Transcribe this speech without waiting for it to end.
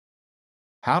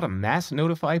How to mass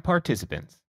notify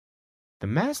participants. The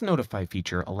mass notify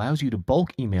feature allows you to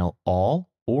bulk email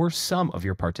all or some of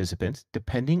your participants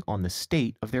depending on the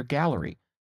state of their gallery.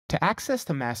 To access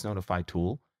the mass notify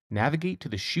tool, navigate to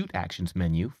the Shoot Actions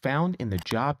menu found in the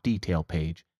Job Detail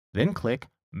page, then click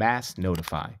Mass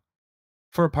Notify.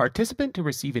 For a participant to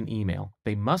receive an email,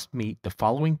 they must meet the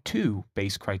following two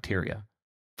base criteria.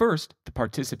 First, the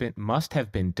participant must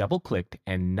have been double-clicked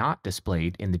and not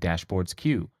displayed in the dashboard's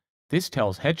queue. This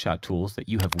tells Headshot Tools that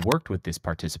you have worked with this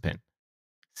participant.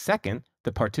 Second,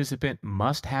 the participant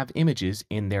must have images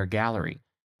in their gallery.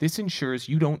 This ensures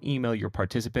you don't email your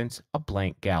participants a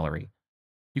blank gallery.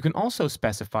 You can also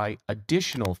specify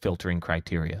additional filtering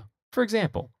criteria. For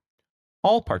example,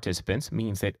 all participants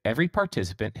means that every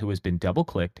participant who has been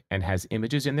double-clicked and has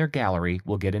images in their gallery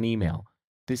will get an email.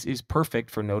 This is perfect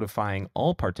for notifying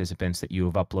all participants that you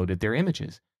have uploaded their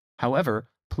images. However,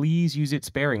 please use it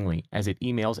sparingly as it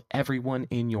emails everyone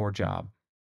in your job.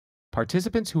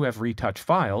 Participants who have retouched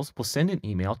files will send an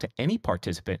email to any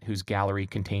participant whose gallery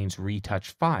contains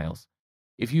retouched files.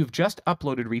 If you've just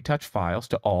uploaded retouched files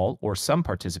to all or some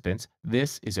participants,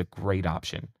 this is a great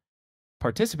option.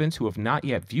 Participants who have not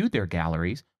yet viewed their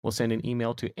galleries will send an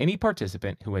email to any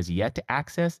participant who has yet to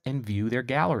access and view their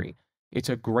gallery. It's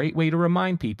a great way to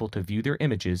remind people to view their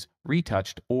images,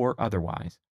 retouched or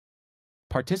otherwise.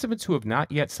 Participants who have not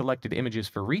yet selected images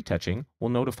for retouching will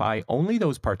notify only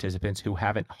those participants who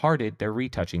haven't hearted their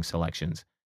retouching selections.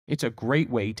 It's a great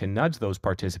way to nudge those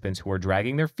participants who are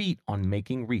dragging their feet on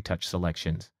making retouch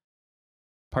selections.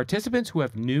 Participants who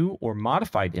have new or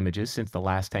modified images since the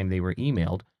last time they were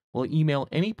emailed will email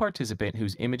any participant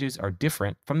whose images are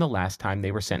different from the last time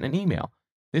they were sent an email.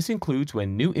 This includes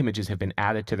when new images have been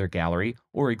added to their gallery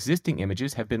or existing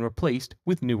images have been replaced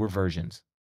with newer versions.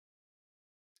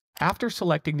 After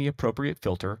selecting the appropriate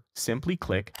filter, simply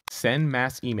click Send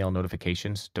Mass Email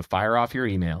Notifications to fire off your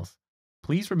emails.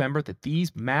 Please remember that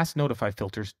these Mass Notify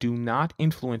filters do not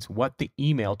influence what the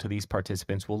email to these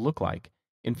participants will look like.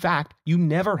 In fact, you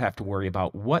never have to worry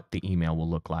about what the email will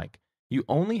look like. You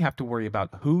only have to worry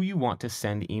about who you want to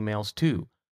send emails to.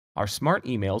 Our smart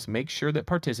emails make sure that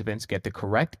participants get the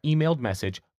correct emailed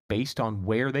message based on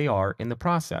where they are in the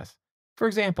process. For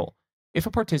example, if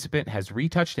a participant has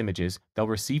retouched images, they'll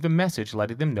receive a message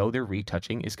letting them know their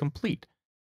retouching is complete.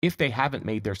 If they haven't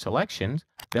made their selections,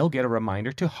 they'll get a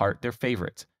reminder to heart their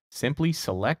favorites. Simply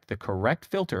select the correct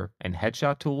filter and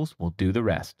Headshot Tools will do the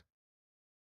rest.